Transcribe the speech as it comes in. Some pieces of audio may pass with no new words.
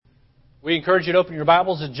We encourage you to open your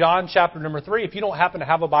Bibles to John chapter number 3. If you don't happen to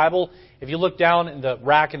have a Bible, if you look down in the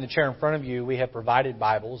rack in the chair in front of you, we have provided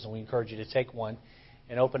Bibles, and we encourage you to take one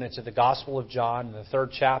and open it to the Gospel of John in the 3rd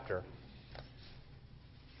chapter.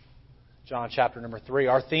 John chapter number 3.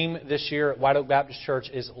 Our theme this year at White Oak Baptist Church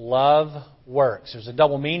is Love Works. There's a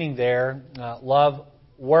double meaning there. Love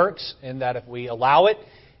works in that if we allow it,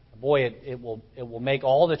 it will make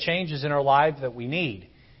all the changes in our life that we need.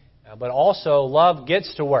 But also, love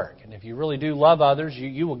gets to work. And if you really do love others,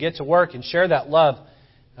 you will get to work and share that love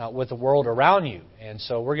with the world around you. And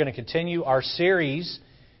so we're going to continue our series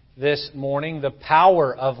this morning, The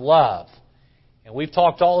Power of Love. And we've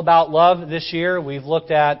talked all about love this year. We've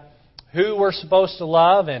looked at who we're supposed to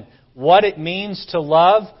love and what it means to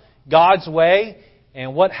love God's way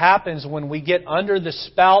and what happens when we get under the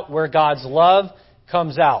spout where God's love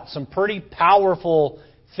comes out. Some pretty powerful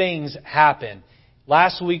things happen.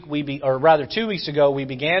 2 weeks ago, we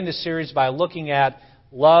began this series by looking at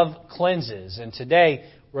love cleanses. And today,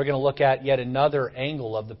 we're going to look at yet another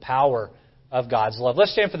angle of the power of God's love.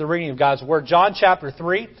 Let's stand for the reading of God's Word. John chapter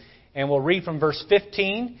 3, and we'll read from verse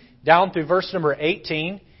 15 down through verse number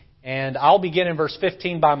 18. And I'll begin in verse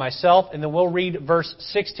 15 by myself, and then we'll read verse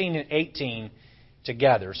 16 and 18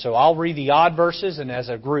 together. So I'll read the odd verses, and as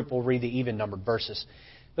a group, we'll read the even-numbered verses.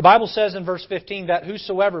 The Bible says in verse 15 that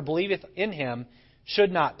whosoever believeth in Him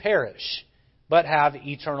should not perish, but have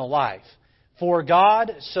eternal life. For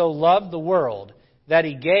God so loved the world that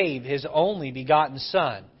He gave His only begotten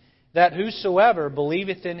Son, that whosoever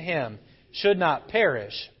believeth in Him should not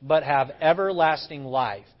perish, but have everlasting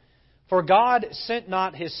life. For God sent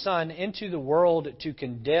not His Son into the world to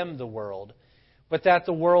condemn the world, but that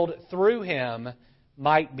the world through Him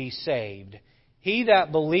might be saved. He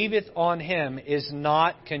that believeth on Him is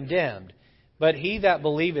not condemned, but he that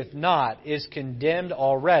believeth not is condemned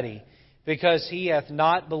already, because he hath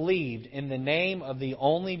not believed in the name of the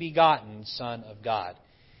only begotten Son of God.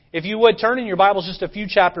 If you would, turn in your Bibles just a few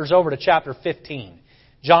chapters over to chapter 15.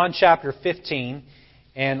 John chapter 15,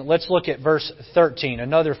 and let's look at verse 13.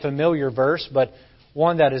 Another familiar verse, but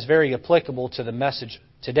one that is very applicable to the message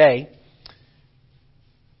today.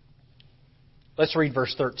 Let's read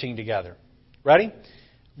verse 13 together. Ready?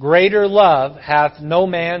 Greater love hath no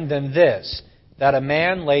man than this, that a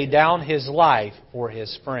man lay down his life for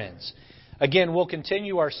his friends. Again, we'll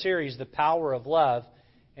continue our series, The Power of Love,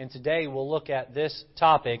 and today we'll look at this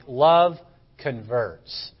topic, Love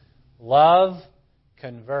Converts. Love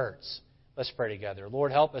converts. Let's pray together.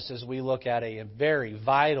 Lord, help us as we look at a very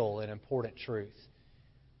vital and important truth.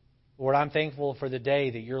 Lord, I'm thankful for the day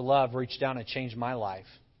that Your love reached down and changed my life.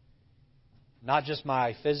 Not just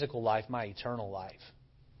my physical life, my eternal life.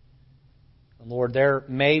 And Lord, there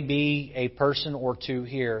may be a person or two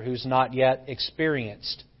here who's not yet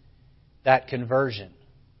experienced that conversion,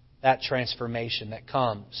 that transformation that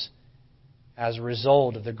comes as a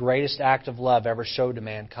result of the greatest act of love ever showed to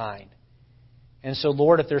mankind. And so,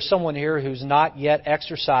 Lord, if there's someone here who's not yet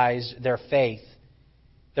exercised their faith,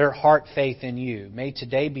 their heart faith in You, may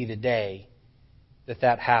today be the day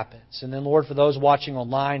that happens. And then, Lord, for those watching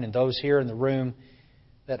online and those here in the room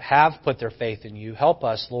that have put their faith in You, help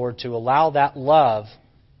us, Lord, to allow that love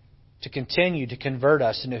to continue to convert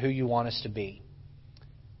us into who You want us to be.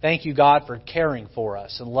 Thank You, God, for caring for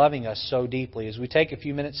us and loving us so deeply as we take a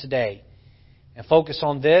few minutes today and focus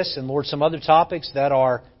on this and, Lord, some other topics that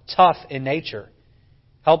are tough in nature.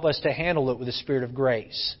 Help us to handle it with a spirit of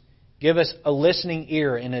grace. Give us a listening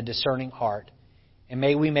ear and a discerning heart. And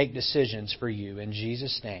may we make decisions for You. In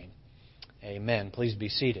Jesus' name, amen. Please be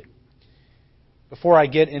seated. Before I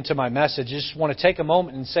get into my message, I just want to take a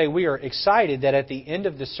moment and say we are excited that at the end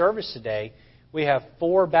of the service today, we have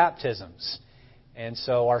 4 baptisms. And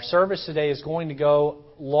so our service today is going to go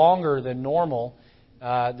longer than normal.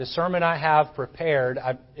 The sermon I have prepared,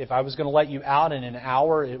 if I was going to let you out in an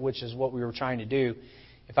hour, which is what we were trying to do,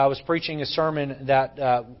 if I was preaching a sermon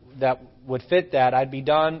that would fit that, I'd be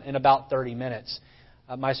done in about 30 minutes.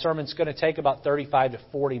 My sermon's going to take about 35 to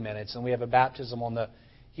 40 minutes, and we have a baptism on the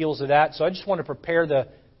heels of that. So I just want to prepare the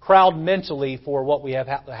crowd mentally for what we have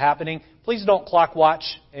happening. Please don't clock watch.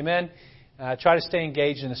 Amen. Try to stay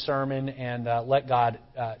engaged in the sermon and let God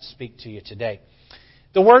speak to you today.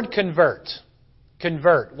 The word convert.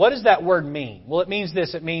 Convert. What does that word mean? Well, it means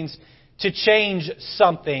this. It means to change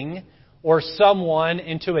something or someone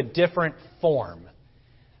into a different form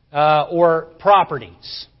or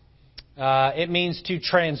properties. It means to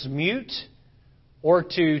transmute or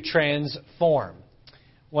to transform.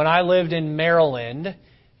 When I lived in Maryland,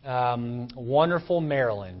 wonderful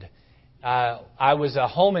Maryland, I was a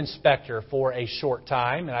home inspector for a short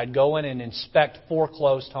time, and I'd go in and inspect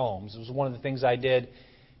foreclosed homes. It was one of the things I did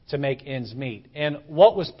to make ends meet. And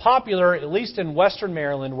what was popular, at least in Western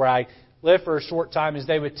Maryland, where I lived for a short time, is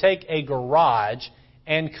they would take a garage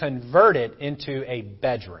and convert it into a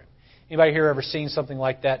bedroom. Anybody here ever seen something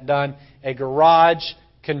like that done? A garage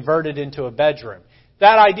converted into a bedroom.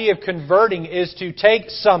 That idea of converting is to take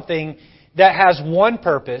something that has one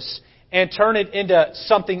purpose and turn it into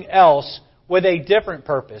something else with a different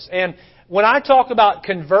purpose. And when I talk about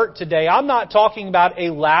convert today, I'm not talking about a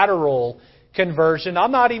lateral conversion.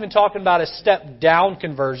 I'm not even talking about a step-down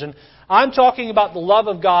conversion. I'm talking about the love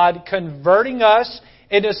of God converting us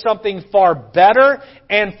into something far better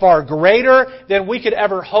and far greater than we could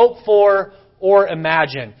ever hope for or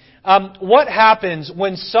imagine. What happens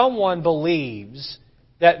when someone believes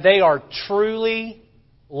that they are truly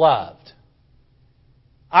loved?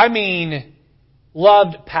 I mean,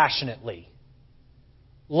 loved passionately,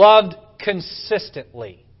 loved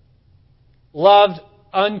consistently, loved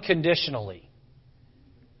unconditionally.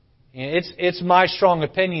 It's my strong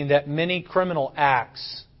opinion that many criminal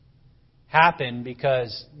acts happen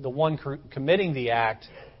because the one committing the act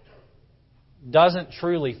doesn't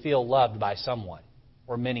truly feel loved by someone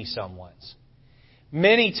or many someones.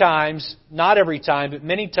 Many times, not every time, but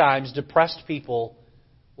many times, depressed people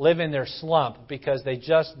live in their slump because they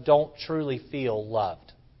just don't truly feel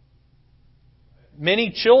loved.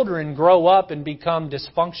 Many children grow up and become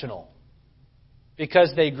dysfunctional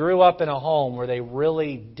because they grew up in a home where they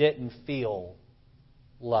really didn't feel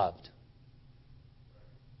loved.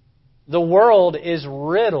 The world is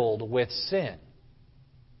riddled with sin.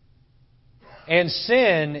 And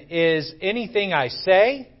sin is anything I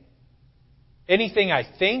say, anything I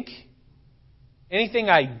think, anything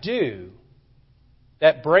I do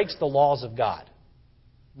that breaks the laws of God,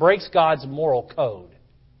 breaks God's moral code,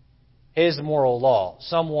 His moral law.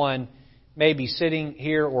 Someone may be sitting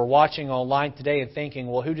here or watching online today and thinking,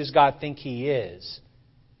 well, who does God think He is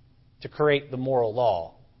to create the moral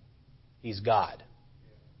law? He's God.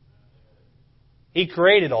 He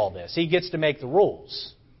created all this. He gets to make the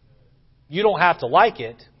rules. You don't have to like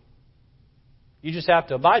it. You just have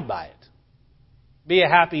to abide by it. Be a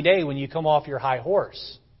happy day when you come off your high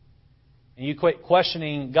horse and you quit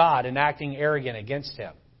questioning God and acting arrogant against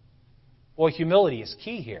Him. Well, humility is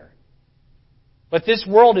key here. But this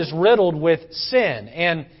world is riddled with sin,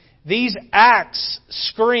 and these acts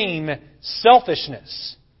scream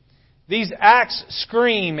selfishness. These acts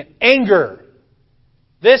scream anger.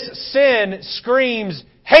 This sin screams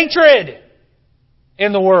hatred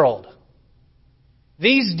in the world.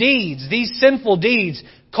 These deeds, these sinful deeds,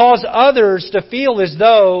 cause others to feel as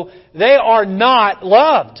though they are not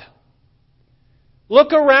loved.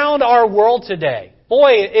 Look around our world today.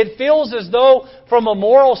 Boy, it feels as though from a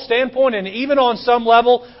moral standpoint and even on some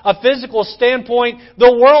level, a physical standpoint,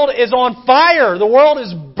 the world is on fire. The world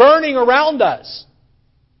is burning around us.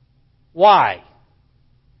 Why?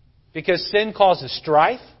 Because sin causes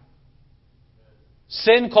strife.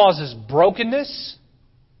 Sin causes brokenness.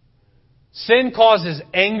 Sin causes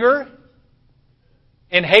anger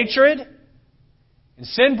and hatred. And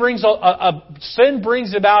sin brings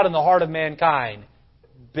about in the heart of mankind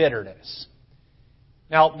bitterness.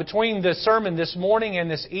 Now, between the sermon this morning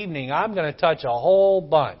and this evening, I'm going to touch a whole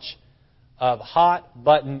bunch of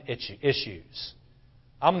hot-button issues.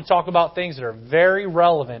 I'm going to talk about things that are very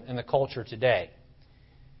relevant in the culture today.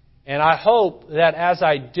 And I hope that as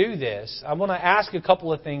I do this, I'm going to ask a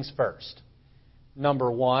couple of things first.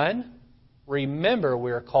 Number one, remember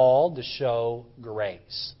we're called to show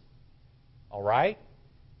grace. All right?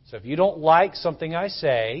 So if you don't like something I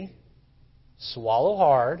say, swallow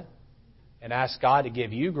hard and ask God to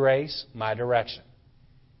give you grace, my direction.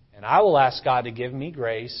 And I will ask God to give me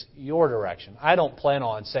grace, your direction. I don't plan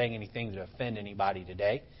on saying anything to offend anybody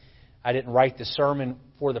today. I didn't write the sermon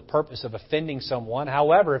for the purpose of offending someone.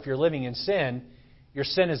 However, if you're living in sin, your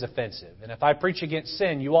sin is offensive. And if I preach against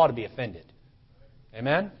sin, you ought to be offended.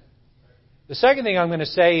 Amen? The second thing I'm going to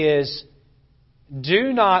say is,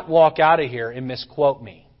 do not walk out of here and misquote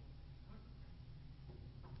me.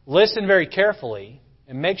 Listen very carefully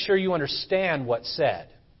and make sure you understand what's said.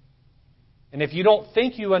 And if you don't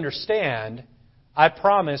think you understand, I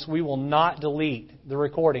promise we will not delete the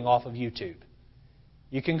recording off of YouTube.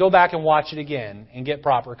 You can go back and watch it again and get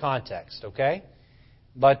proper context, okay?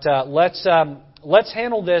 But let's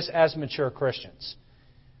handle this as mature Christians.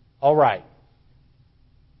 All right.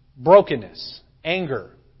 Brokenness,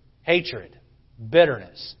 anger, hatred,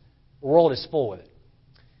 bitterness. The world is full with it.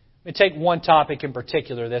 Let me take one topic in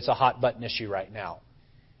particular that's a hot button issue right now.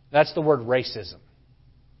 That's the word racism.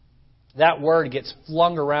 That word gets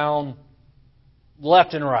flung around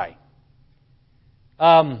left and right.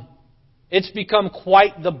 It's become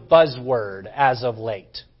quite the buzzword as of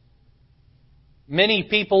late. Many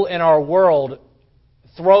people in our world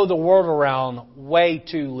throw the word around way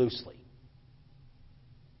too loosely.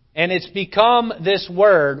 And it's become this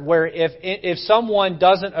word where if someone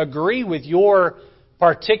doesn't agree with your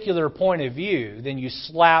particular point of view, then you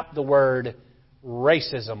slap the word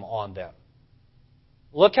racism on them.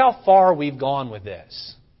 Look how far we've gone with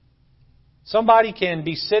this. Somebody can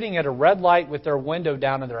be sitting at a red light with their window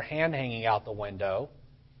down and their hand hanging out the window.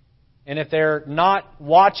 And if they're not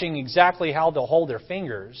watching exactly how they'll hold their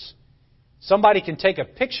fingers, somebody can take a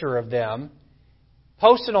picture of them,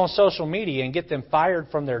 post it on social media, and get them fired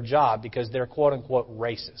from their job because they're quote-unquote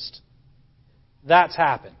racist. That's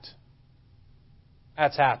happened.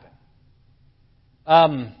 That's happened.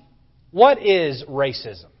 What is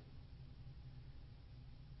racism?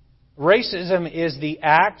 Racism is the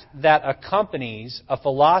act that accompanies a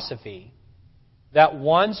philosophy that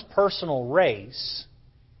one's personal race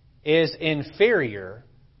is inferior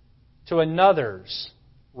to another's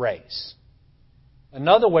race.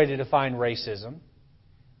 Another way to define racism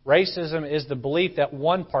is the belief that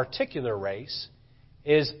one particular race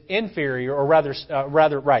is inferior,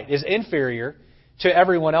 is inferior to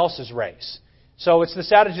everyone else's race. So it's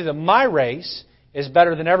this attitude that my race is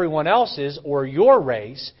better than everyone else's, or your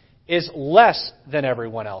race is less than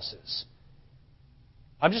everyone else's.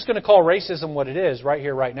 I'm just going to call racism what it is right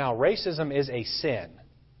here, right now. Racism is a sin.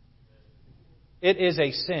 It is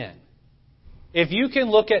a sin. If you can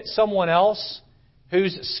look at someone else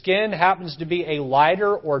whose skin happens to be a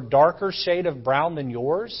lighter or darker shade of brown than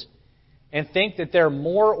yours and think that they're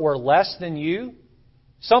more or less than you,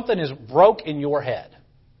 something is broke in your head.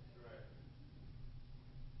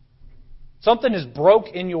 Something is broke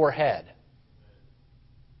in your head.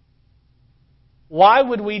 Why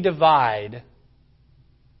would we divide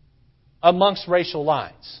amongst racial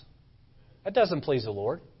lines? That doesn't please the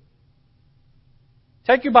Lord.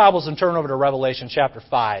 Take your Bibles and turn over to Revelation chapter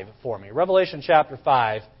 5 for me. Revelation chapter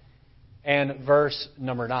 5 and verse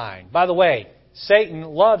number 9. By the way, Satan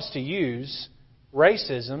loves to use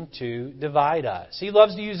racism to divide us. He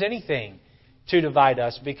loves to use anything to divide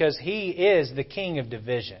us because he is the king of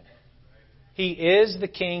division. He is the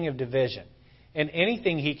king of division. And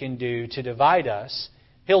anything he can do to divide us,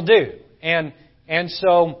 he'll do. And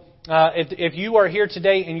so if you are here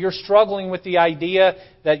today and you're struggling with the idea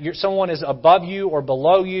that someone is above you or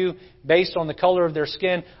below you based on the color of their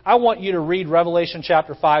skin, I want you to read Revelation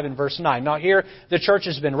chapter 5 and verse 9. Now here, the church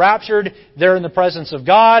has been raptured. They're in the presence of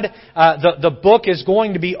God. The book is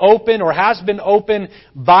going to be open or has been opened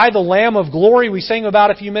by the Lamb of glory. We sang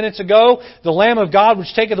about a few minutes ago, the Lamb of God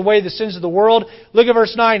which taketh away the sins of the world. Look at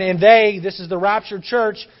verse 9. And they, this is the raptured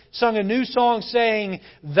church, sung a new song saying,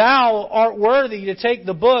 Thou art worthy to take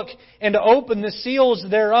the book and to open the seals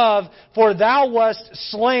thereof, for Thou wast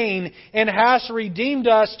slain and hast redeemed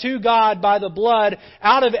us to God by the blood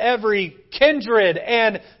out of every kindred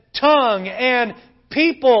and tongue and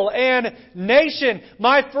people and nation.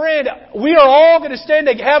 My friend, we are all going to stand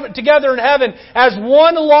together in heaven as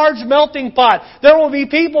one large melting pot. There will be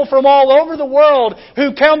people from all over the world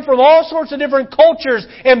who come from all sorts of different cultures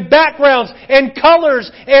and backgrounds and colors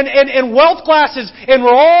and wealth classes, and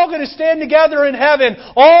we're all going to stand together in heaven,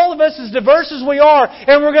 all of us as diverse as we are,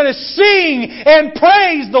 and we're going to sing and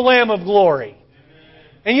praise the Lamb of glory.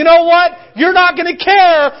 And you know what? You're not going to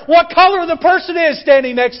care what color the person is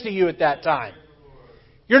standing next to you at that time.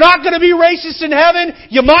 You're not going to be racist in heaven.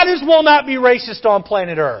 You might as well not be racist on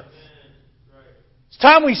planet Earth. It's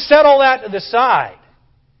time we set all that to the side.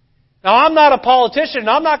 Now, I'm not a politician, and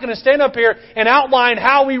I'm not going to stand up here and outline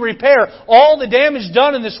how we repair all the damage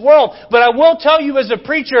done in this world. But I will tell you as a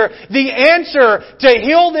preacher, the answer to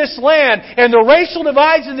heal this land and the racial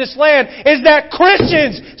divides in this land is that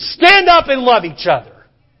Christians stand up and love each other.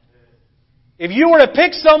 If you were to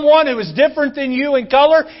pick someone who is different than you in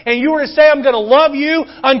color, and you were to say, I'm going to love you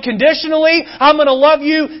unconditionally, I'm going to love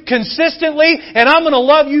you consistently, and I'm going to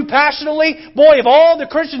love you passionately, boy, if all the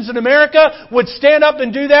Christians in America would stand up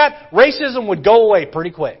and do that, racism would go away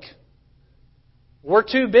pretty quick. We're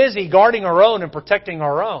too busy guarding our own and protecting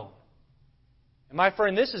our own. And my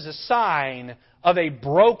friend, this is a sign of a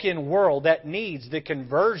broken world that needs the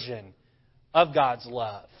conversion of God's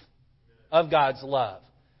love. Of God's love.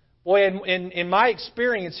 Boy, in my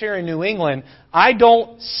experience here in New England, I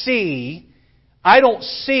don't see,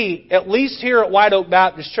 at least here at White Oak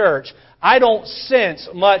Baptist Church, I don't sense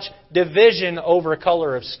much division over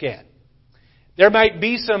color of skin. There might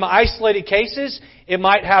be some isolated cases. It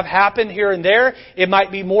might have happened here and there. It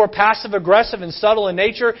might be more passive-aggressive and subtle in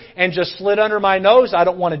nature and just slid under my nose. I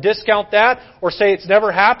don't want to discount that or say it's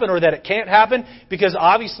never happened or that it can't happen, because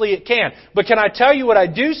obviously it can. But can I tell you what I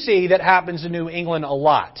do see that happens in New England a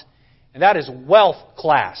lot? And that is wealth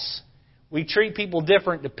class. We treat people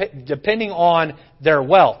different depending on their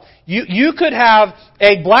wealth. You could have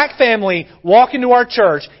a black family walk into our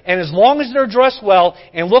church, and as long as they're dressed well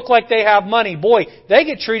and look like they have money, boy, they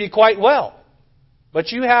get treated quite well.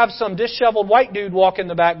 But you have some disheveled white dude walk in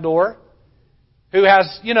the back door who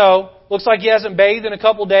has, looks like he hasn't bathed in a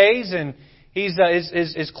couple days, and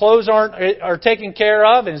his clothes are taken care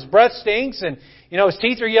of, and his breath stinks, and his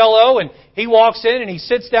teeth are yellow, and he walks in and he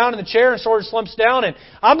sits down in the chair and sort of slumps down. And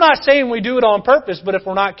I'm not saying we do it on purpose, but if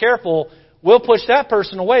we're not careful, we'll push that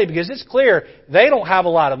person away because it's clear they don't have a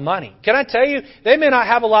lot of money. Can I tell you, they may not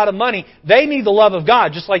have a lot of money. They need the love of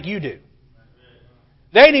God just like you do.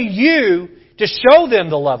 They need you to show them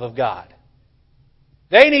the love of God.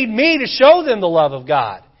 They need me to show them the love of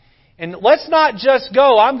God. And let's not just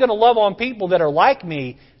go, I'm going to love on people that are like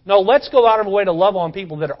me. No, let's go out of our way to love on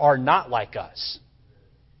people that are not like us.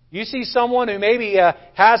 You see someone who maybe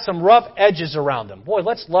has some rough edges around them. Boy,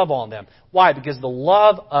 let's love on them. Why? Because the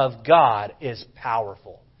love of God is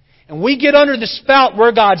powerful. And we get under the spout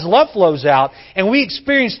where God's love flows out, and we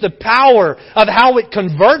experience the power of how it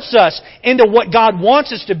converts us into what God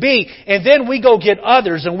wants us to be. And then we go get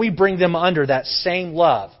others and we bring them under that same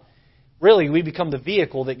love. Really, we become the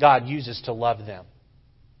vehicle that God uses to love them.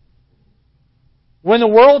 When the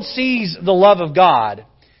world sees the love of God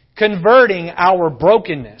converting our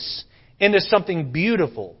brokenness into something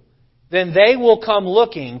beautiful, then they will come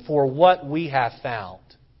looking for what we have found.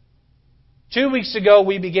 2 weeks ago,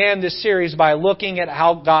 we began this series by looking at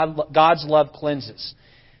how God's love cleanses.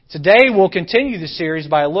 Today, we'll continue the series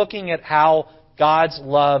by looking at how God's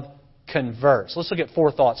love converts. Let's look at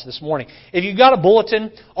 4 thoughts this morning. If you've got a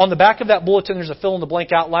bulletin, on the back of that bulletin there's a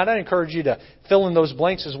fill-in-the-blank outline. I encourage you to fill in those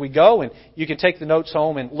blanks as we go, and you can take the notes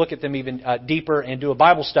home and look at them even deeper and do a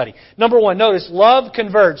Bible study. Number 1, notice, love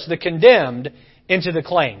converts the condemned into the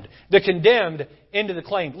claimed. The condemned into the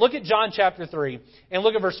claimed. Look at John chapter 3 and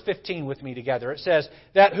look at verse 15 with me together. It says,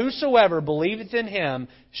 that whosoever believeth in Him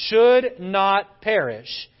should not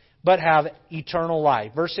perish, but have eternal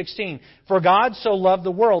life. Verse 16, for God so loved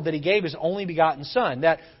the world that He gave His only begotten Son,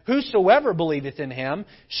 that whosoever believeth in Him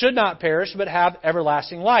should not perish, but have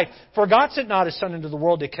everlasting life. For God sent not His Son into the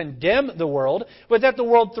world to condemn the world, but that the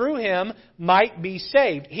world through Him might be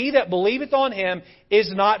saved. He that believeth on Him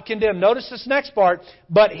is not condemned. Notice this next part,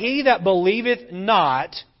 but he that believeth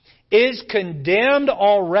not is condemned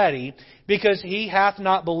already, because he hath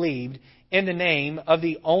not believed in the name of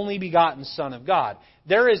the only begotten Son of God.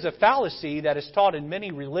 There is a fallacy that is taught in many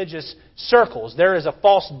religious circles. There is a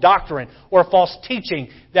false doctrine or false teaching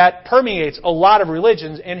that permeates a lot of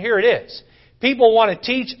religions, and here it is. People want to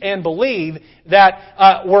teach and believe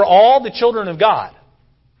that we're all the children of God.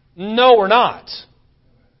 No, we're not.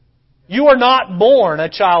 You are not born a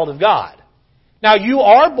child of God. Now, you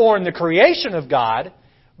are born the creation of God,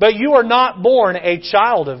 but you are not born a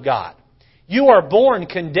child of God. You are born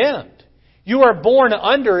condemned. You are born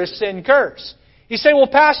under a sin curse. You say, well,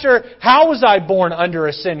 Pastor, how was I born under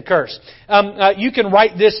a sin curse? You can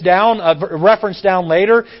write this down, reference down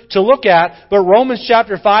later to look at, but Romans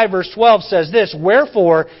chapter 5 verse 12 says this,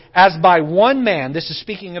 wherefore, as by one man, this is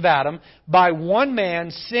speaking of Adam, by one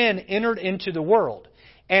man sin entered into the world,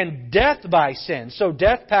 and death by sin. So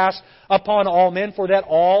death passed upon all men, for that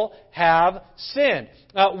all have sinned.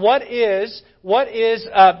 How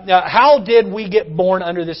did we get born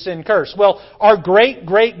under the sin curse? Well, our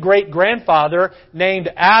great-great-great-grandfather named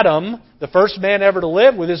Adam, the first man ever to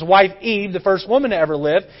live, with his wife Eve, the first woman to ever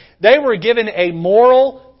live, they were given a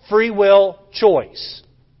moral free will choice.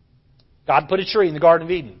 God put a tree in the Garden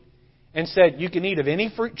of Eden and said, you can eat of any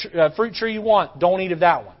fruit tree you want, don't eat of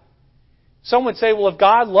that one. Some would say, well, if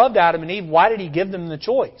God loved Adam and Eve, why did He give them the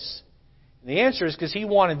choice? And the answer is because He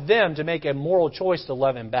wanted them to make a moral choice to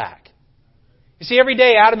love Him back. You see, every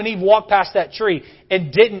day Adam and Eve walked past that tree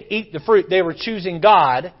and didn't eat the fruit. They were choosing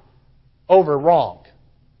God over wrong.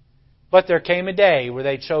 But there came a day where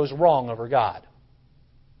they chose wrong over God.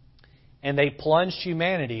 And they plunged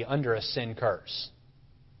humanity under a sin curse.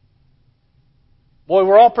 Boy,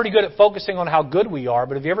 we're all pretty good at focusing on how good we are,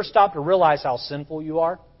 but have you ever stopped to realize how sinful you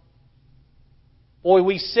are? Boy,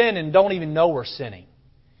 we sin and don't even know we're sinning.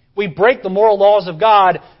 We break the moral laws of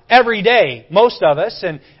God every day, most of us,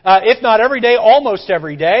 and if not every day, almost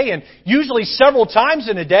every day, and usually several times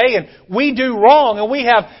in a day, and we do wrong, and we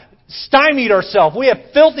have stymied ourselves, we have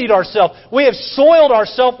filthied ourselves, we have soiled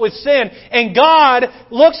ourselves with sin, and God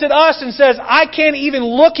looks at us and says, I can't even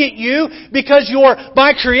look at you because you're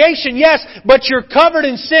my creation, yes, but you're covered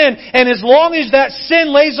in sin, and as long as that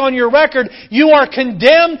sin lays on your record, you are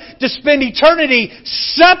condemned to spend eternity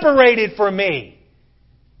separated from me.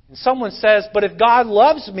 And someone says, but if God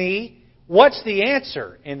loves me, What's the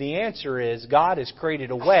answer? And the answer is God has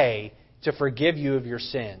created a way to forgive you of your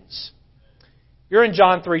sins. You're in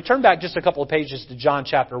John 3. Turn back just a couple of pages to John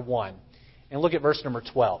chapter 1 and look at verse number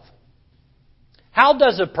 12. How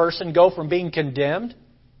does a person go from being condemned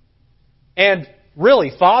and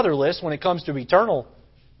really fatherless when it comes to eternal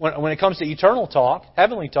talk,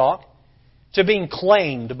 heavenly talk, to being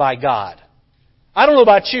claimed by God? I don't know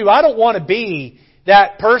about you. I don't want to be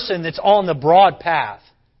that person that's on the broad path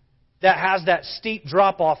that has that steep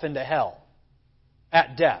drop-off into hell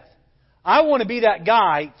at death. I want to be that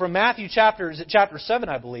guy from Matthew chapter 7,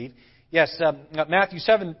 I believe. Yes, Matthew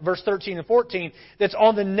 7, verse 13 and 14, that's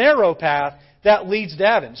on the narrow path that leads to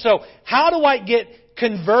heaven. So, how do I get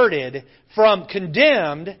converted from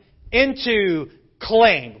condemned into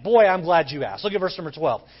claimed? Boy, I'm glad you asked. Look at verse number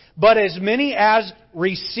 12. But as many as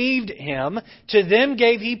received Him, to them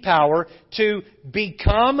gave He power to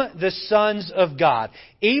become the sons of God,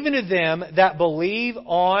 even to them that believe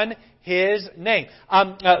on His name.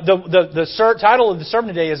 The title of the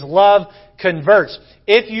sermon today is Love Converts.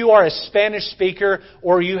 If you are a Spanish speaker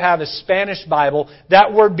or you have a Spanish Bible,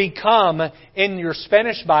 that word become in your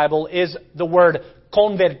Spanish Bible is the word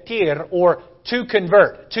convertir, or to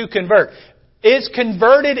convert. To convert. Is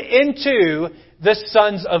converted into the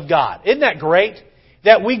sons of God. Isn't that great?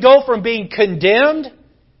 That we go from being condemned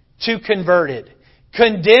to converted.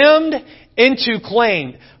 Condemned into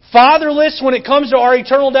claimed. Fatherless when it comes to our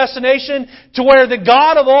eternal destination, to where the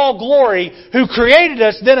God of all glory, who created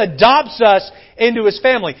us, then adopts us into His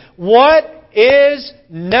family. What is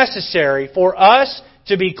necessary for us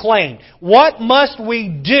to be claimed? What must we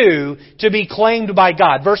do to be claimed by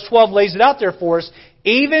God? Verse 12 lays it out there for us.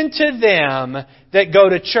 Even to them that go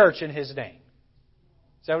to church in His name.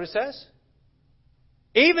 Is that what it says?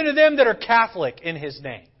 Even to them that are Catholic in His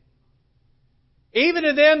name. Even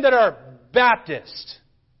to them that are Baptist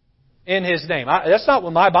in His name. That's not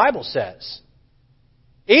what my Bible says.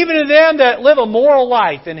 Even to them that live a moral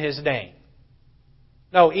life in His name.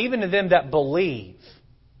 No, even to them that believe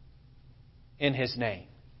in His name.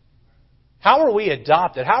 How are we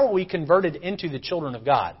adopted? How are we converted into the children of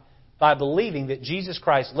God? By believing that Jesus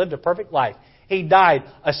Christ lived a perfect life. He died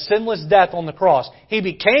a sinless death on the cross. He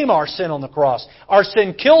became our sin on the cross. Our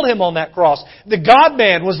sin killed Him on that cross. The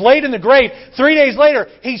God-man was laid in the grave. 3 days later,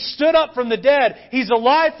 He stood up from the dead. He's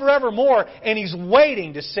alive forevermore, and He's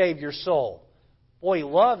waiting to save your soul. Boy,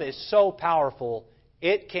 love is so powerful,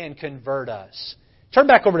 it can convert us. Turn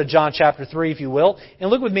back over to John chapter 3, if you will, and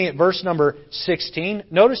look with me at verse number 16.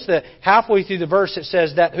 Notice that halfway through the verse it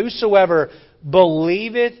says that whosoever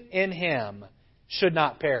believeth in Him should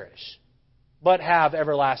not perish, but have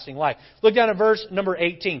everlasting life. Look down at verse number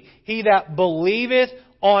 18. He that believeth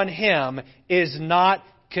on Him is not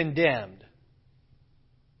condemned.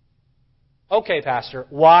 Okay, Pastor,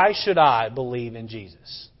 why should I believe in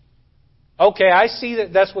Jesus? Okay, I see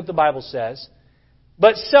that that's what the Bible says.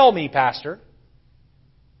 But sell me, Pastor.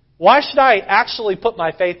 Why should I actually put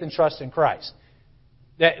my faith and trust in Christ?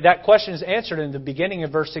 That question is answered in the beginning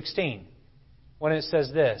of verse 16. When it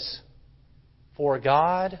says this, for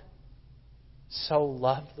God so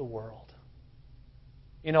loved the world.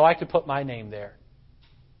 You know, I could put my name there.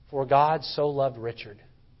 For God so loved Richard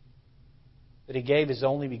that He gave His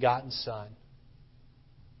only begotten Son,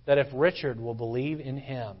 that if Richard will believe in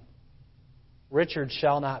Him, Richard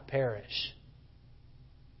shall not perish,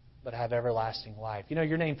 but have everlasting life. You know,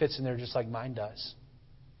 your name fits in there just like mine does.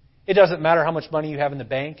 It doesn't matter how much money you have in the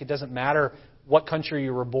bank. It doesn't matter what country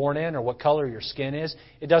you were born in or what color your skin is.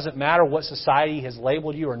 It doesn't matter what society has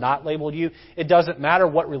labeled you or not labeled you. It doesn't matter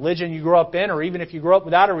what religion you grew up in, or even if you grew up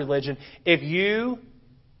without a religion. If you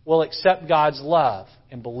will accept God's love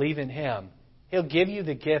and believe in Him, He'll give you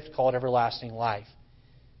the gift called everlasting life.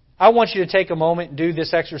 I want you to take a moment and do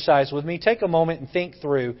this exercise with me. Take a moment and think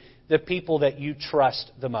through the people that you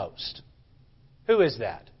trust the most. Who is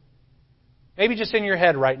that? Maybe just in your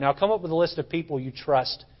head right now, come up with a list of people you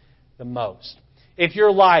trust the most. If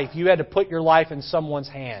your life, you had to put your life in someone's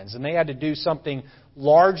hands and they had to do something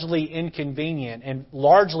largely inconvenient and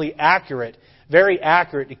largely accurate, very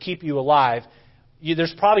accurate to keep you alive,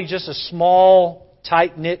 there's probably just a small,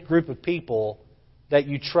 tight-knit group of people that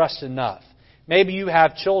you trust enough. Maybe you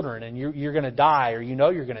have children and you're going to die, or you know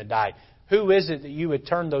you're going to die. Who is it that you would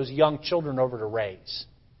turn those young children over to raise?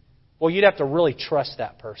 Well, you'd have to really trust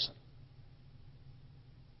that person.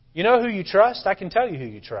 You know who you trust? I can tell you who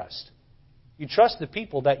you trust. You trust the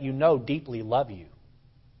people that you know deeply love you.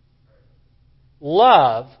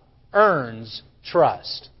 Love earns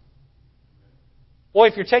trust. Boy,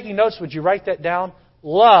 if you're taking notes, would you write that down?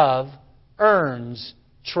 Love earns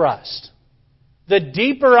trust. The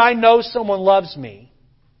deeper I know someone loves me,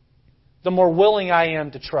 the more willing I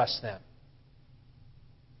am to trust them.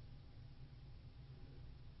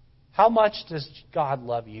 How much does God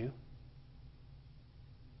love you?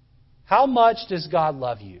 How much does God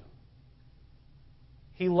love you?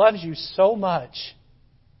 He loves you so much.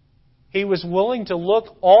 He was willing to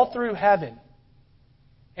look all through heaven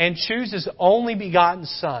and choose His only begotten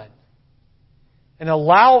Son and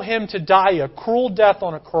allow Him to die a cruel death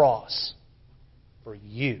on a cross for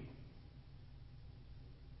you.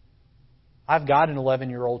 I've got an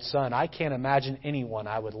 11-year-old son. I can't imagine anyone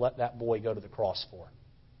I would let that boy go to the cross for.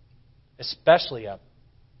 Especially an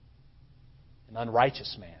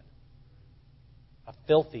unrighteous man. A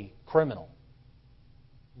filthy criminal.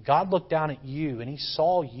 God looked down at you and He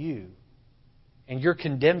saw you in your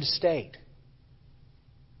condemned state.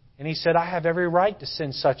 And He said, I have every right to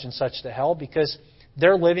send such and such to hell because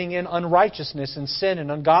they're living in unrighteousness and sin and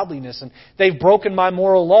ungodliness. And they've broken my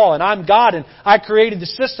moral law. And I'm God and I created the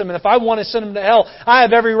system. And if I want to send them to hell, I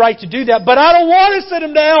have every right to do that. But I don't want to send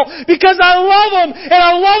them to hell because I love them. And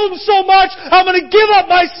I love them so much, I'm going to give up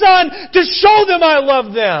my Son to show them I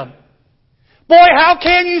love them. Boy, how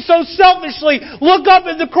can you so selfishly look up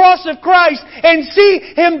at the cross of Christ and see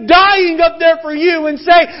Him dying up there for you and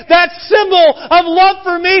say, that symbol of love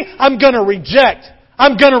for me, I'm going to reject.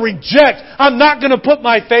 I'm going to reject. I'm not going to put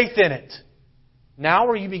my faith in it. Now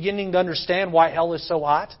are you beginning to understand why hell is so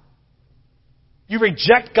hot? You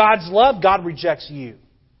reject God's love, God rejects you.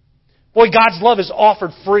 Boy, God's love is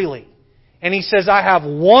offered freely. And He says, I have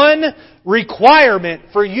one requirement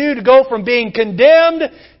for you to go from being condemned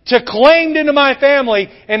to claimed into my family.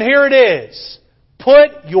 And here it is.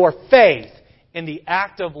 Put your faith in the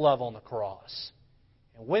act of love on the cross.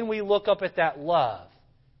 And when we look up at that love,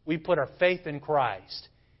 we put our faith in Christ.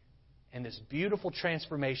 And this beautiful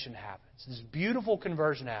transformation happens. This beautiful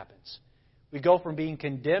conversion happens. We go from being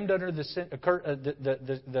condemned under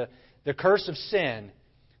the curse of sin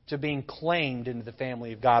to being claimed into the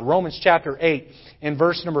family of God. Romans chapter 8 and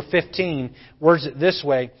verse number 15 words it this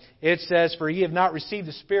way. It says, for ye have not received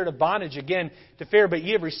the spirit of bondage again to fear, but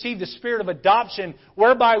ye have received the spirit of adoption,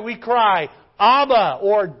 whereby we cry, Abba,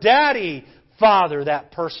 or Daddy, Father,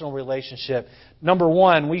 that personal relationship. Number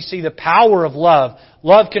one, we see the power of love.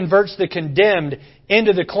 Love converts the condemned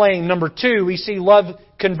into the claimed. Number two, we see love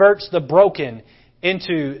converts the broken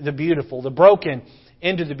into the beautiful. The broken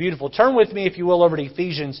into the beautiful. Turn with me, if you will, over to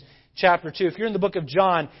Ephesians chapter 2. If you're in the book of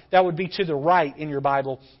John, that would be to the right in your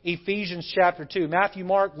Bible. Ephesians chapter 2. Matthew,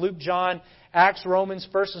 Mark, Luke, John, Acts, Romans,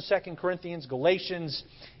 1st and 2nd Corinthians, Galatians,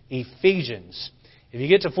 Ephesians. If you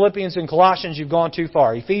get to Philippians and Colossians, you've gone too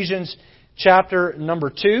far. Ephesians chapter number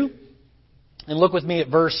 2. And look with me at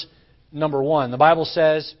verse number 1. The Bible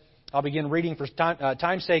says, I'll begin reading for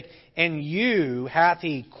time's sake, and you hath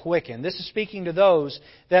He quickened. This is speaking to those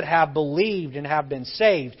that have believed and have been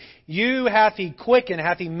saved. You hath He quickened,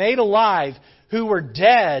 hath He made alive, who were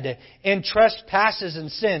dead in trespasses and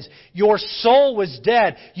sins. Your soul was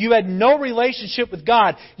dead. You had no relationship with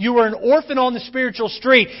God. You were an orphan on the spiritual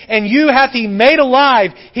street. And you hath He made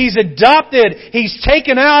alive. He's adopted. He's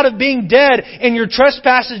taken out of being dead in your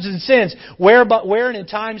trespasses and sins. Wherein in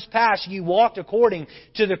times past you walked according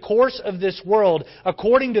to the course of this world,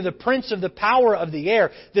 according to the prince of the power of the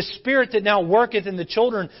air, the spirit that now worketh in the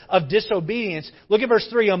children of disobedience. Look at verse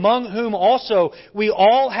 3. Among whom also we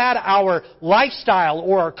all had our lifestyle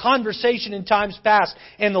or our conversation in times past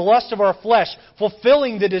in the lust of our flesh,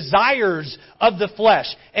 fulfilling the desires of the flesh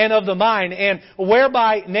and of the mind, and were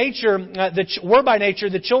by nature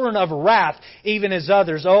the children of wrath, even as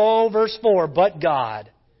others. Oh, verse 4, but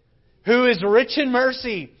God, who is rich in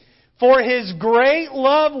mercy, for His great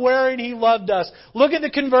love wherein He loved us. Look at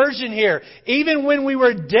the conversion here. Even when we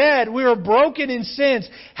were dead, we were broken in sins,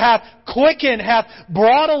 hath quickened, hath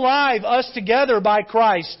brought alive us together by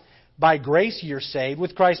Christ. By grace you're saved.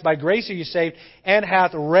 With Christ by grace are you saved. And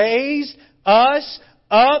hath raised us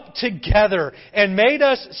up together and made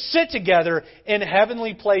us sit together in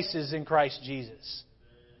heavenly places in Christ Jesus.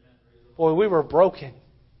 Boy, we were broken.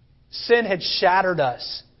 Sin had shattered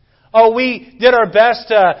us. Oh, we did our best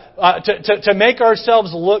to make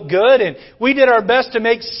ourselves look good, and we did our best to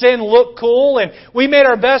make sin look cool, and we made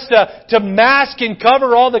our best to mask and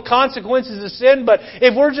cover all the consequences of sin. But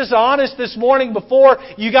if we're just honest this morning, before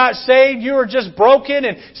you got saved, you were just broken,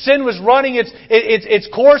 and sin was running its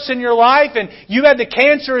course in your life, and you had the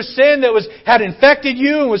cancer of sin that had infected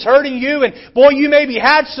you and was hurting you. And boy, you maybe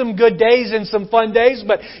had some good days and some fun days,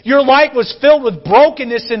 but your life was filled with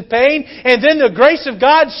brokenness and pain. And then the grace of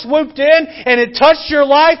God swooped in and it touched your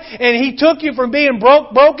life, and He took you from being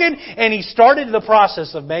broken, and He started the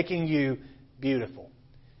process of making you beautiful.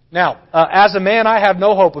 Now, as a man, I have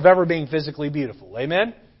no hope of ever being physically beautiful.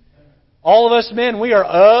 Amen? All of us men, we are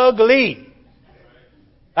ugly.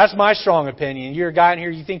 That's my strong opinion. You're a guy in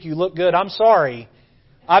here, you think you look good. I'm sorry.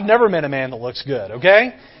 I've never met a man that looks good,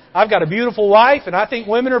 okay? I've got a beautiful wife, and I think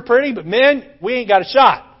women are pretty, but men, we ain't got a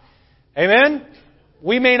shot. Amen?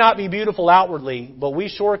 We may not be beautiful outwardly, but we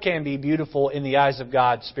sure can be beautiful in the eyes of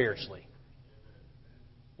God spiritually.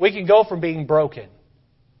 We can go from being broken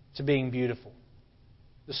to being beautiful.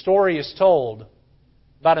 The story is told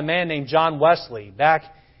about a man named John Wesley. Back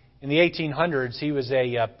in the 1800s, he was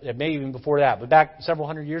maybe even before that, but back several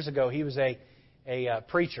hundred years ago, he was a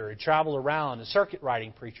preacher. He traveled around, a circuit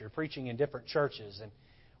riding preacher, preaching in different churches. And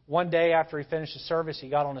one day after he finished the service, he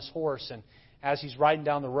got on his horse, and as he's riding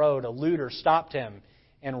down the road, a looter stopped him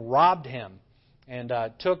and robbed him and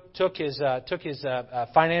took his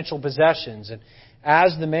financial possessions. And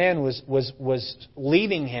as the man was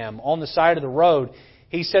leaving him on the side of the road,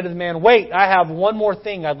 he said to the man, "Wait, I have one more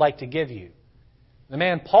thing I'd like to give you." The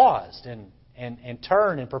man paused and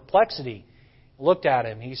turned in perplexity, looked at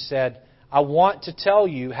him. He said, "I want to tell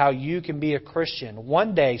you how you can be a Christian.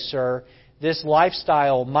 One day, sir, this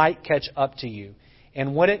lifestyle might catch up to you.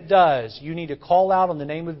 And when it does, you need to call out on the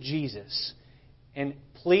name of Jesus and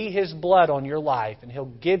plead His blood on your life, and He'll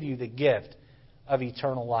give you the gift of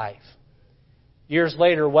eternal life." Years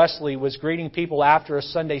later, Wesley was greeting people after a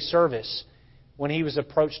Sunday service when he was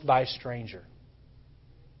approached by a stranger.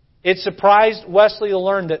 It surprised Wesley to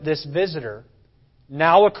learn that this visitor,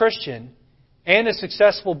 now a Christian and a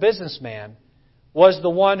successful businessman, was the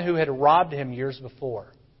one who had robbed him years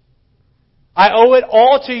before. "I owe it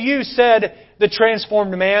all to you," said the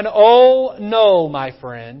transformed man. "Oh, no, my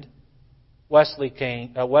friend," Wesley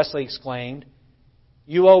exclaimed.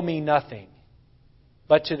 "You owe me nothing,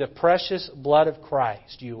 but to the precious blood of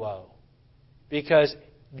Christ you owe, because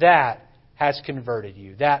that has converted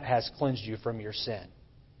you. That has cleansed you from your sin."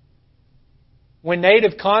 When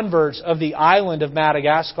native converts of the island of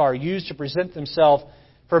Madagascar used to present themselves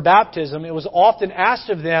for baptism, it was often asked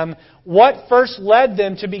of them what first led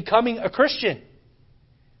them to becoming a Christian.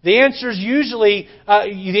 The answer usually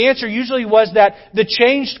was that the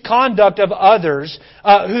changed conduct of others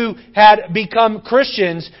who had become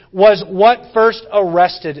Christians was what first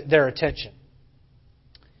arrested their attention.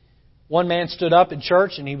 One man stood up in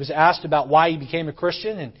church and he was asked about why he became a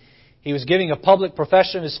Christian, and he was giving a public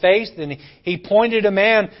profession of his faith, and he pointed a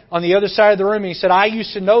man on the other side of the room and he said, "I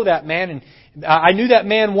used to know that man, and I knew that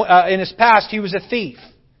man in his past. He was a thief.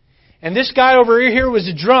 And this guy over here was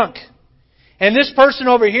a drunk. And this person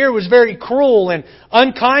over here was very cruel and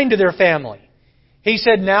unkind to their family." He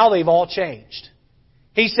said, "Now they've all changed."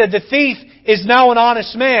 He said, "The thief is now an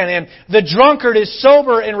honest man, and the drunkard is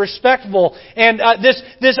sober and respectful, and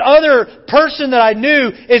this other person that I knew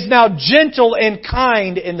is now gentle and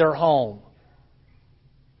kind in their home."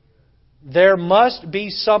 There must be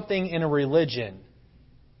something in a religion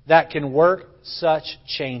that can work such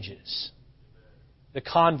changes, the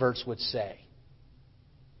converts would say.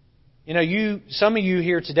 You know, some of you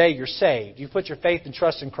here today, you're saved. You put your faith and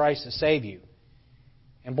trust in Christ to save you.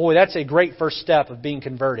 And boy, that's a great first step of being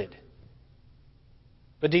converted.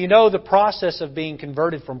 But do you know the process of being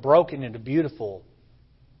converted from broken into beautiful?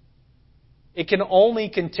 It can only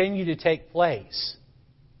continue to take place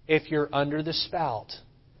if you're under the spout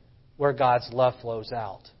where God's love flows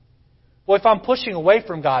out. Well, if I'm pushing away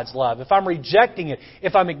from God's love, if I'm rejecting it,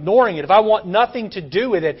 if I'm ignoring it, if I want nothing to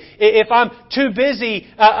do with it, if I'm too busy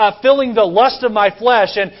filling the lust of my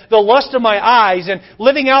flesh and the lust of my eyes and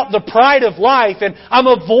living out the pride of life, and I'm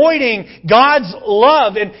avoiding God's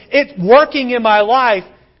love and it working in my life,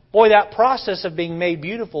 boy, that process of being made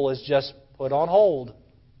beautiful is just put on hold.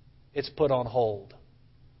 It's put on hold.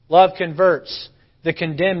 Love converts the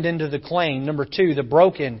condemned into the claimed. Number 2, the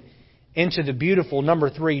broken into the beautiful. Number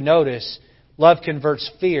 3, notice, love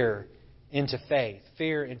converts fear into faith.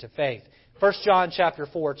 Fear into faith. 1 John chapter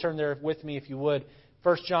 4. Turn there with me if you would.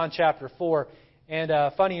 1 John chapter 4.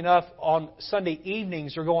 And funny enough, on Sunday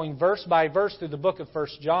evenings, we're going verse by verse through the book of 1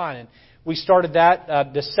 John. And we started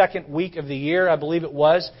that the second week of the year, I believe it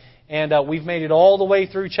was. And we've made it all the way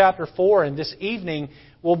through chapter 4. And this evening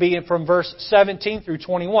will be from verse 17 through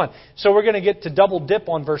 21. So we're going to get to double dip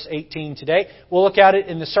on verse 18 today. We'll look at it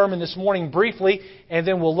in the sermon this morning briefly, and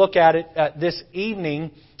then we'll look at it this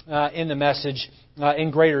evening in the message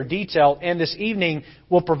in greater detail. And this evening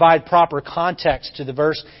we'll provide proper context to the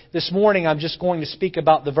verse. This morning I'm just going to speak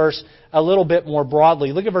about the verse a little bit more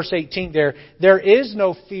broadly. Look at verse 18 there. "There is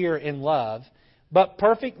no fear in love, but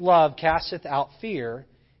perfect love casteth out fear,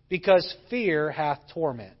 because fear hath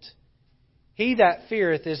torment. He that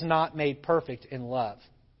feareth is not made perfect in love."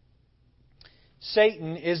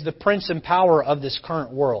 Satan is the prince and power of this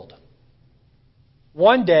current world.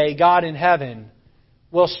 one day God in heaven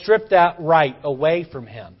will strip that right away from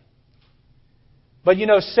him. But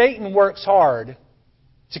Satan works hard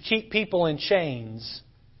to keep people in chains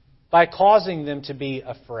by causing them to be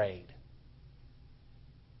afraid.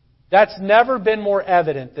 That's never been more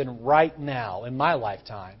evident than right now in my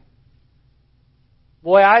lifetime.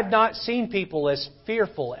 Boy, I've not seen people as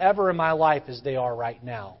fearful ever in my life as they are right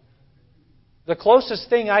now. The closest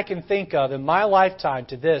thing I can think of in my lifetime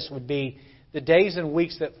to this would be the days and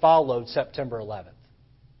weeks that followed September 11th.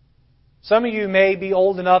 Some of you may be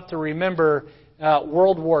old enough to remember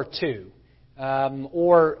World War II,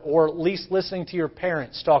 or at least listening to your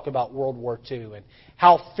parents talk about World War II and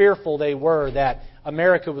how fearful they were that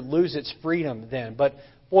America would lose its freedom then. But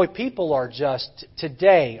boy, people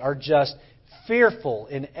today are just fearful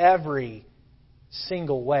in every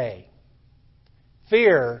single way.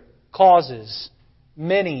 Fear causes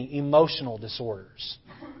many emotional disorders.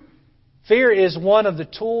 Fear is one of the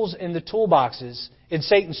tools in the toolboxes, in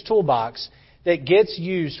Satan's toolbox, that gets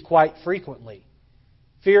used quite frequently.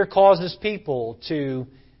 Fear causes people to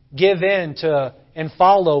give in to and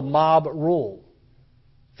follow mob rule.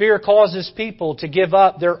 Fear causes people to give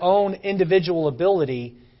up their own individual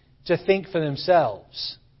ability to think for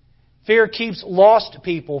themselves. Fear keeps lost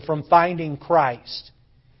people from finding Christ.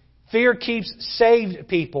 Fear keeps saved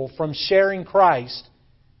people from sharing Christ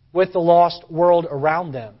with the lost world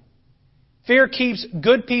around them. Fear keeps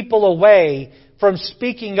good people away from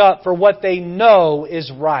speaking up for what they know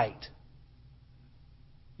is right.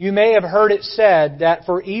 You may have heard it said that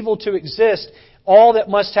for evil to exist, all that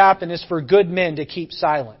must happen is for good men to keep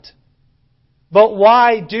silent. But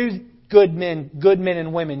why do good men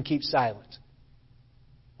and women keep silent?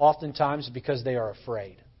 Oftentimes because they are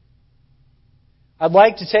afraid. I'd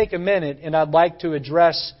like to take a minute and I'd like to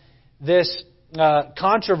address this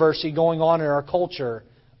controversy going on in our culture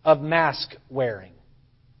of mask wearing.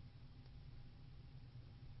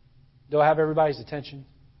 Do I have everybody's attention?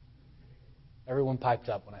 Everyone piped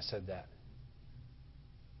up when I said that.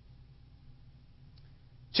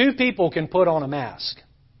 Two people can put on a mask.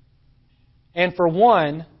 And for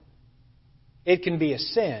one, it can be a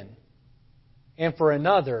sin. And for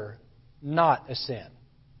another, not a sin.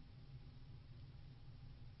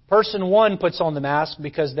 Person one puts on the mask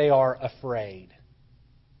because they are afraid.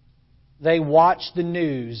 They watch the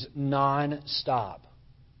news non-stop.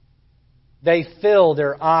 They fill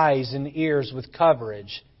their eyes and ears with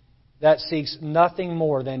coverage that seeks nothing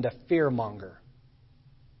more than to fearmonger.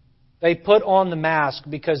 They put on the mask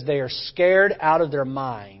because they are scared out of their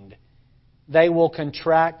mind they will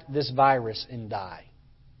contract this virus and die.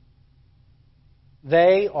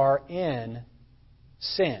 They are in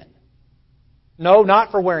sin. No,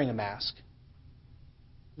 not for wearing a mask.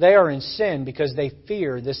 They are in sin because they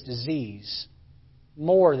fear this disease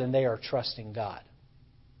more than they are trusting God.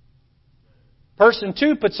 Person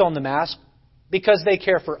two puts on the mask because they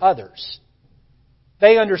care for others.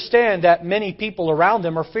 They understand that many people around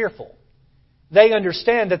them are fearful. They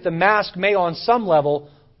understand that the mask may on some level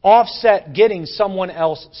offset getting someone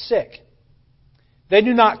else sick. They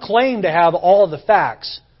do not claim to have all the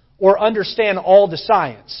facts or understand all the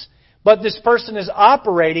science, but this person is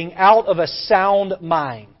operating out of a sound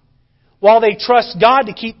mind. While they trust God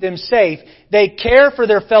to keep them safe, they care for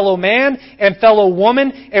their fellow man and fellow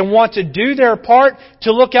woman and want to do their part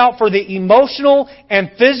to look out for the emotional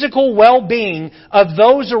and physical well-being of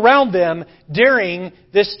those around them during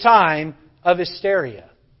this time of hysteria.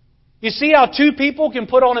 You see how two people can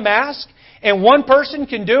put on a mask? And one person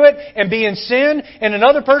can do it and be in sin, and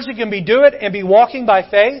another person can do it and be walking by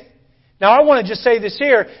faith? Now, I want to just say this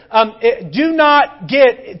here. Do not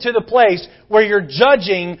get to the place where you're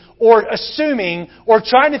judging or assuming or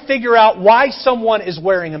trying to figure out why someone is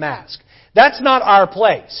wearing a mask. That's not our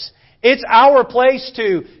place. It's our place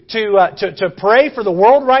to pray for the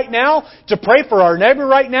world right now, to pray for our neighbor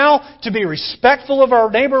right now, to be respectful of our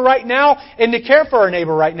neighbor right now, and to care for our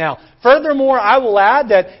neighbor right now. Furthermore, I will add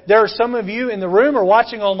that there are some of you in the room or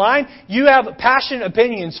watching online, you have passionate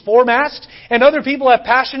opinions for masks, and other people have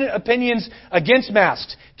passionate opinions against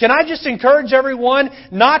masks. Can I just encourage everyone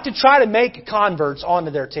not to try to make converts onto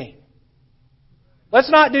their team? Let's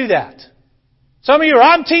not do that. Some of you are,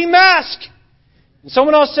 I'm team mask. And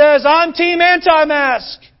someone else says, I'm team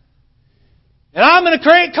anti-mask. And I'm going to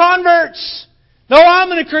create converts. No, I'm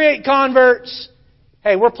going to create converts.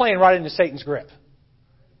 Hey, we're playing right into Satan's grip.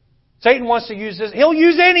 Satan wants to use this. He'll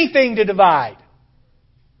use anything to divide.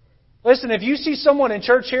 Listen, if you see someone in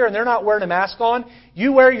church here and they're not wearing a mask on,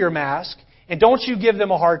 you wear your mask and don't you give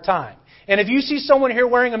them a hard time. And if you see someone here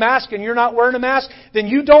wearing a mask and you're not wearing a mask, then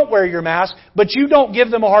you don't wear your mask, but you don't give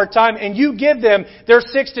them a hard time, and you give them their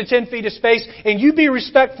 6 to 10 feet of space, and you be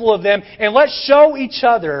respectful of them, and let's show each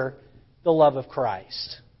other the love of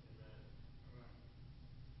Christ.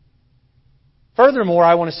 Furthermore,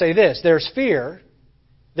 I want to say this. There's fear,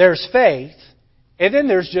 there's faith, and then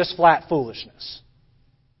there's just flat foolishness.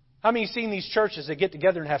 How many have seen these churches that get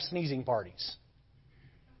together and have sneezing parties?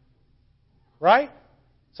 Right?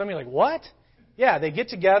 Some of you are like, what? Yeah, they get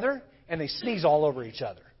together and they sneeze all over each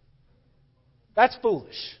other. That's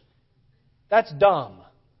foolish. That's dumb.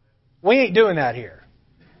 We ain't doing that here.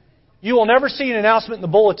 You will never see an announcement in the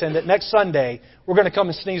bulletin that next Sunday we're going to come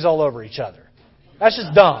and sneeze all over each other. That's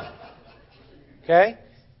just dumb. Okay?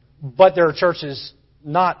 But there are churches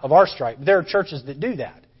not of our stripe. There are churches that do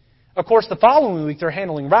that. Of course, the following week they're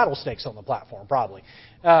handling rattlesnakes on the platform, probably.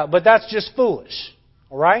 But that's just foolish.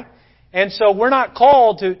 All right? And so we're not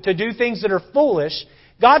called to do things that are foolish.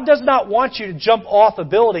 God does not want you to jump off a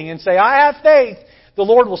building and say, I have faith, the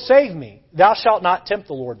Lord will save me. Thou shalt not tempt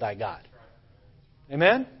the Lord thy God.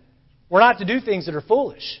 Amen? We're not to do things that are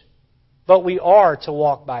foolish, but we are to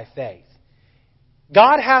walk by faith.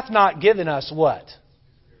 God hath not given us what?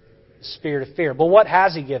 The spirit of fear. But what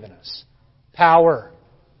has He given us? Power,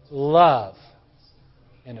 love,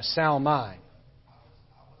 and a sound mind.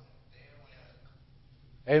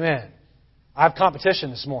 Amen. I have competition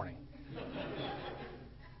this morning.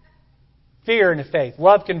 Fear into faith.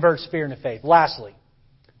 Love converts fear into faith. Lastly,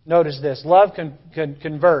 notice this. Love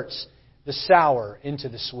converts the sour into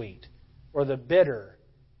the sweet, or the bitter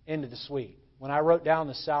into the sweet. When I wrote down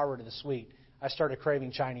the sour to the sweet, I started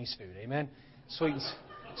craving Chinese food. Amen? Sweet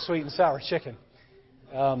and sour chicken.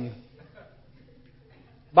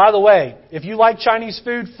 By the way, if you like Chinese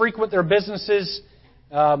food, frequent their businesses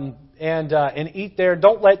and eat there.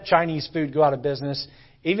 Don't let Chinese food go out of business.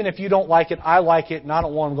 Even if you don't like it, I like it, and I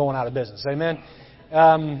don't want them going out of business. Amen?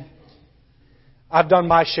 I've done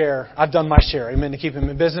my share. Amen, to keep them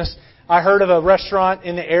in business. I heard of a restaurant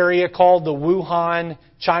in the area called the Wuhan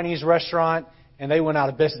Chinese restaurant, and they went out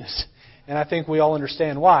of business. And I think we all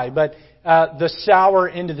understand why. But the sour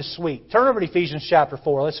into the sweet. Turn over to Ephesians chapter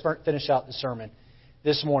 4. Let's finish out the sermon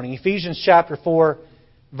this morning. Ephesians chapter 4,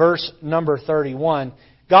 verse number 31.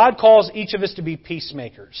 God calls each of us to be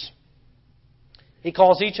peacemakers. He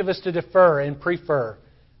calls each of us to defer and prefer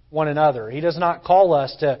one another. He does not call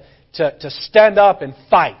us to stand up and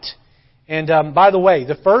fight. And by the way,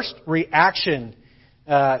 the first reaction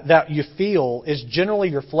that you feel is generally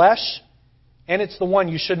your flesh, and it's the one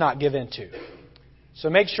you should not give into. So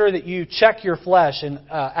make sure that you check your flesh and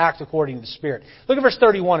act according to the Spirit. Look at verse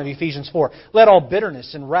 31 of Ephesians 4. Let all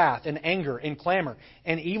bitterness and wrath and anger and clamor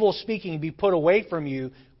and evil speaking be put away from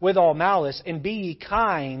you with all malice, and be ye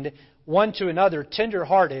kind one to another,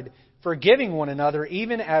 tender-hearted, forgiving one another,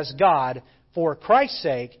 even as God, for Christ's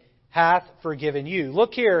sake, hath forgiven you.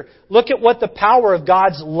 Look here. Look at what the power of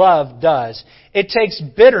God's love does. It takes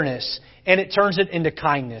bitterness and it turns it into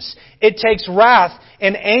kindness. It takes wrath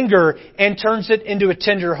and anger and turns it into a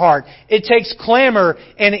tender heart. It takes clamor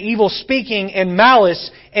and evil speaking and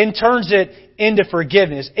malice and turns it into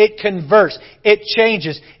forgiveness. It converts. It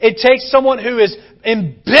changes. It takes someone who is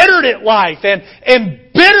embittered at life and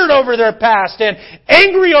embittered over their past and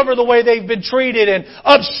angry over the way they've been treated and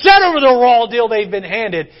upset over the raw deal they've been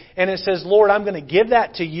handed. And it says, Lord, I'm going to give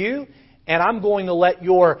that to you, and I'm going to let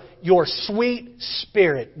your sweet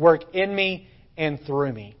Spirit work in me and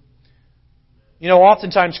through me. You know,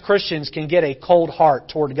 oftentimes Christians can get a cold heart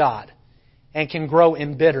toward God and can grow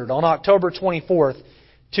embittered. On October 24th,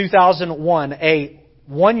 2001, a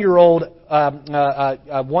one-year-old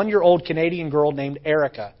Canadian girl named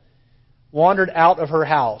Erica wandered out of her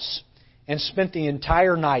house and spent the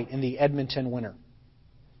entire night in the Edmonton winter.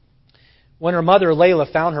 When her mother, Layla,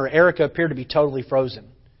 found her, Erica appeared to be totally frozen.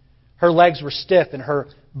 Her legs were stiff and her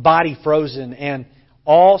body frozen, and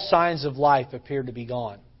all signs of life appeared to be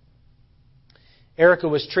gone. Erica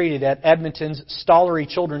was treated at Edmonton's Stollery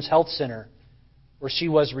Children's Health Center, where she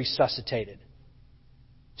was resuscitated.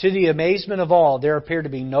 To the amazement of all, there appeared to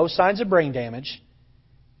be no signs of brain damage,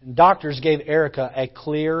 and doctors gave Erica a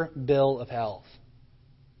clear bill of health.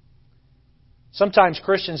 Sometimes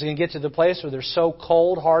Christians can get to the place where they're so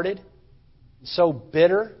cold-hearted, so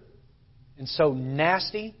bitter, and so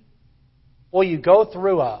nasty. Well, you go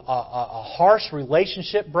through a harsh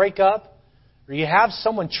relationship breakup, or you have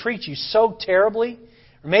someone treat you so terribly,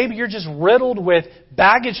 or maybe you're just riddled with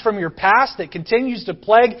baggage from your past that continues to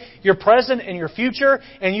plague your present and your future,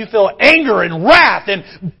 and you feel anger and wrath and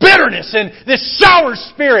bitterness and this sour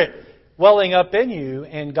spirit welling up in you,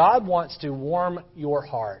 and God wants to warm your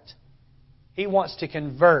heart. He wants to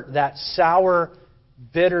convert that sour,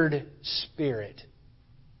 bittered spirit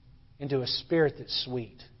into a spirit that's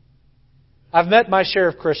sweet. I've met my share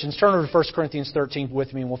of Christians. Turn over to 1 Corinthians 13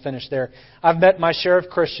 with me and we'll finish there. I've met my share of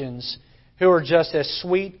Christians who are just as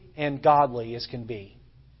sweet and godly as can be.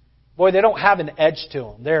 Boy, they don't have an edge to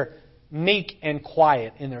them. They're meek and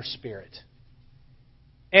quiet in their spirit.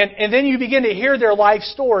 And then you begin to hear their life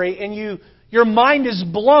story and your mind is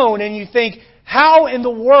blown and you think, how in the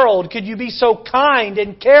world could you be so kind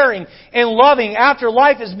and caring and loving after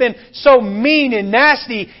life has been so mean and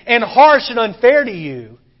nasty and harsh and unfair to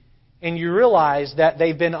you? And you realize that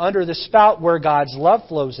they've been under the spout where God's love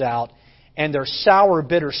flows out and their sour,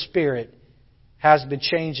 bitter spirit has been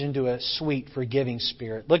changed into a sweet, forgiving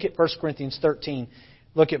spirit. Look at 1 Corinthians 13.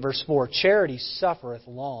 Look at verse 4. Charity suffereth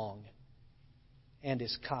long and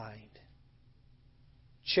is kind.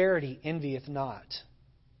 Charity envieth not.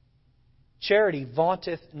 Charity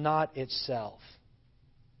vaunteth not itself,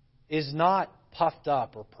 is not puffed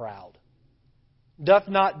up or proud, doth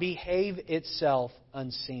not behave itself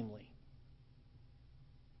unseemly,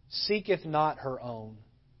 seeketh not her own.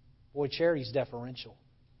 Boy, charity's deferential.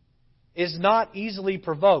 Is not easily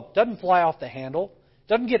provoked, doesn't fly off the handle,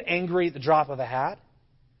 doesn't get angry at the drop of a hat,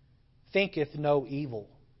 thinketh no evil.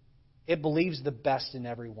 It believes the best in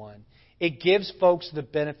everyone. It gives folks the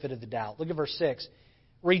benefit of the doubt. Look at verse 6.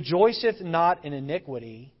 Rejoiceth not in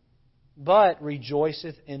iniquity, but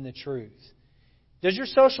rejoiceth in the truth. Does your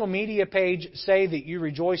social media page say that you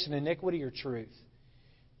rejoice in iniquity or truth?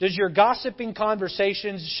 Does your gossiping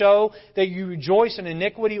conversations show that you rejoice in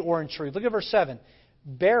iniquity or in truth? Look at verse 7.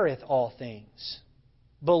 Beareth all things,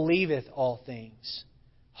 believeth all things,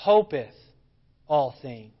 hopeth all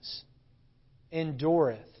things,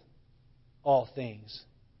 endureth all things.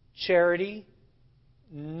 Charity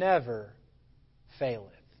never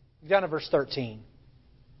faileth. Down to verse 13.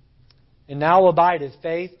 And now abideth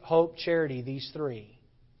faith, hope, charity, these three.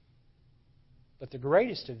 But the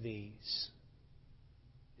greatest of these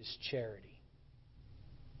is charity.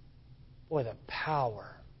 Boy, the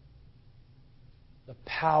power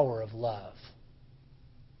of love.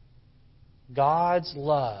 God's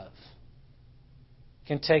love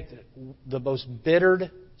can take the most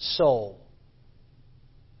bittered soul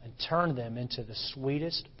and turn them into the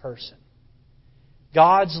sweetest person.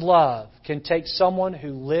 God's love can take someone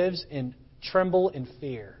who lives in tremble in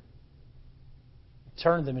fear and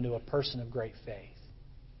turn them into a person of great faith.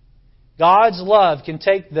 God's love can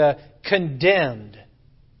take the condemned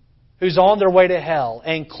who's on their way to hell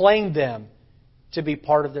and claim them to be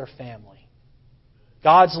part of their family.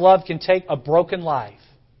 God's love can take a broken life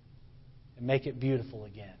and make it beautiful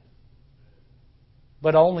again.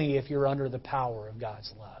 But only if you're under the power of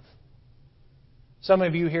God's love. Some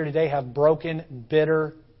of you here today have broken,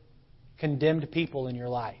 bitter, condemned people in your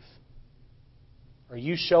life. Are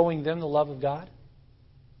you showing them the love of God?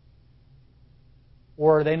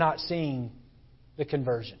 Or are they not seeing the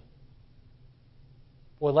conversion?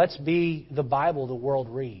 Well, let's be the Bible the world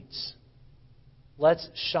reads. Let's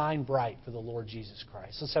shine bright for the Lord Jesus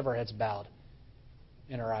Christ. Let's have our heads bowed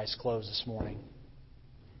and our eyes closed this morning.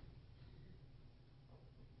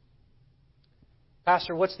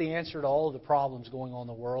 Pastor, what's the answer to all of the problems going on in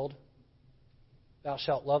the world? Thou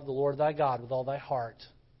shalt love the Lord thy God with all thy heart,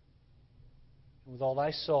 and with all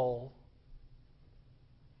thy soul,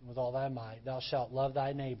 and with all thy might. Thou shalt love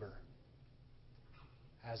thy neighbor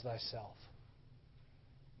as thyself.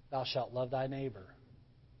 Thou shalt love thy neighbor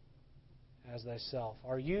as thyself.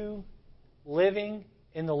 Are you living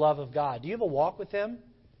in the love of God? Do you have a walk with Him?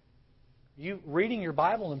 Are you reading your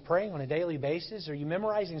Bible and praying on a daily basis? Are you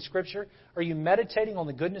memorizing Scripture? Are you meditating on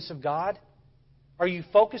the goodness of God? Are you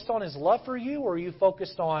focused on His love for you, or are you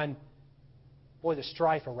focused on, the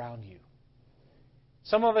strife around you?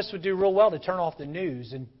 Some of us would do real well to turn off the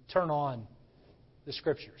news and turn on the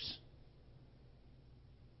Scriptures.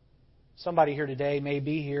 Somebody here today may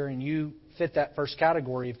be here and you fit that first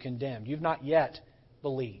category of condemned. You've not yet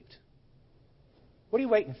believed. What are you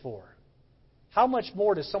waiting for? How much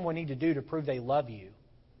more does someone need to do to prove they love you?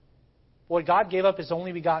 Boy, God gave up His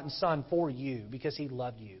only begotten Son for you because He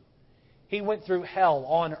loved you. He went through hell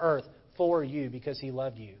on earth for you because He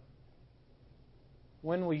loved you.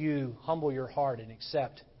 When will you humble your heart and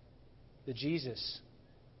accept that Jesus,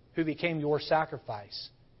 who became your sacrifice,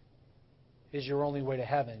 is your only way to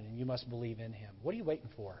heaven and you must believe in Him? What are you waiting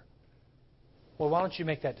for? Well, why don't you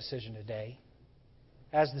make that decision today?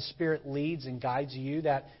 As the Spirit leads and guides you,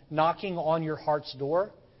 that knocking on your heart's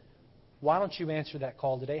door, why don't you answer that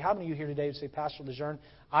call today? How many of you here today would say, Pastor Lejeune,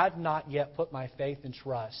 I've not yet put my faith and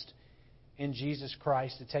trust in Jesus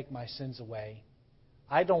Christ to take my sins away.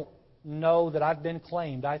 I don't know that I've been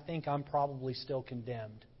claimed, I think I'm probably still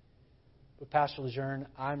condemned. But Pastor Lejeune,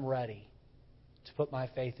 I'm ready to put my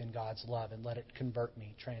faith in God's love and let it convert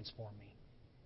me, transform me.